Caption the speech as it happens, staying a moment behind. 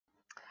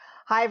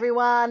Hi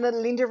everyone,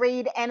 Linda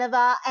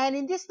Reed-Enever, and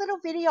in this little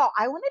video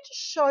I wanted to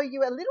show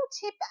you a little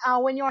tip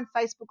when you're on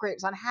Facebook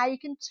groups on how you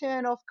can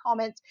turn off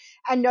comments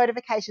and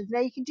notifications.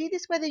 Now you can do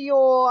this whether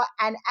you're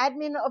an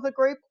admin of a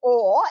group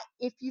or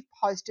if you've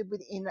posted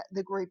within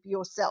the group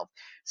yourself.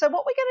 So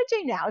what we're going to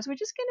do now is we're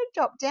just going to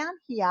drop down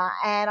here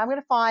and I'm going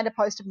to find a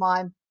post of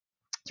mine.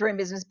 Through in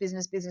business.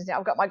 Now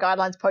I've got my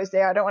guidelines post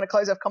there. I don't want to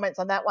close off comments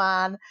on that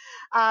one.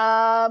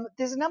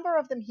 There's a number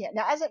of them here.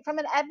 Now, from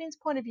an admin's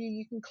point of view,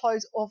 you can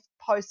close off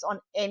posts on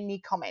any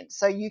comments.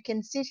 So you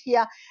can sit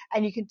here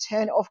and you can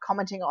turn off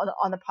commenting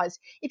on the post.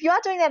 If you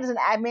are doing that as an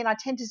admin, I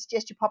tend to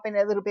suggest you pop in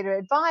a little bit of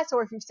advice,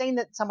 or if you've seen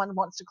that someone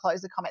wants to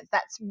close the comments,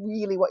 that's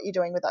really what you're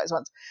doing with those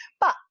ones.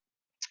 But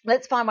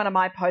let's find one of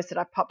my posts that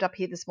I've popped up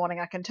here this morning.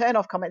 I can turn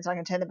off comments and I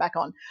can turn them back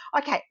on.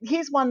 Okay,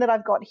 here's one that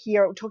I've got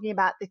here talking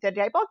about the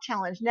 30-day blog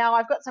challenge. Now,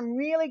 I've got some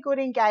really good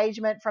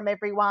engagement from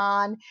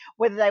everyone,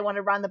 whether they want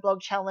to run the blog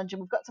challenge, and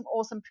we've got some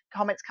awesome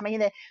comments coming in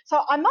there.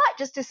 So I might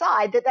just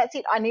decide that that's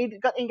it.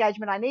 Got the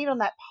engagement I need on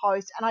that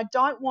post, and I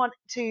don't want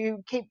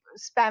to keep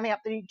jamming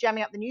up the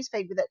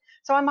newsfeed with it.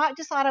 So I might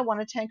decide I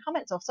want to turn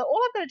comments off. So all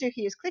I've got to do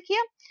here is click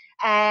here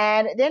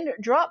and then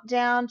drop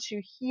down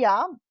to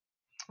here,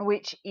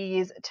 which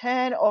is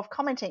turn off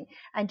commenting,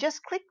 and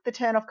just click the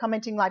turn off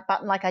commenting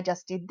button like I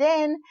just did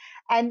then,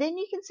 and then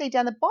you can see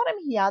down the bottom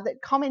here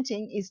that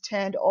commenting is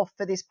turned off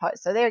for this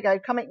post. So there you go,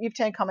 you've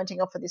turned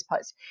commenting off for this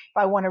post.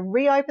 If I want to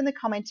reopen the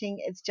commenting,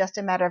 it's just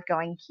a matter of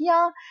going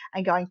here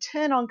and going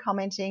turn on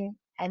commenting,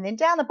 and then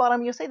down the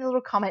bottom, you'll see the little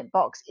comment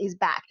box is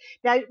back.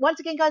 Now, once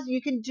again, guys,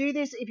 you can do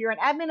this if you're an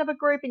admin of a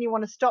group and you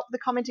want to stop the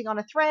commenting on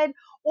a thread,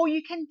 or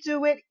you can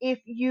do it if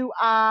you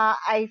are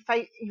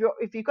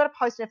if you've got a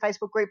post in a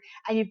Facebook group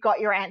and you've got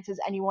your answers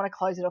and you want to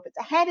close it off. It's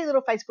a handy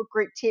little Facebook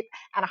group tip,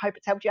 and I hope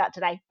it's helped you out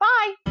today.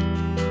 Bye.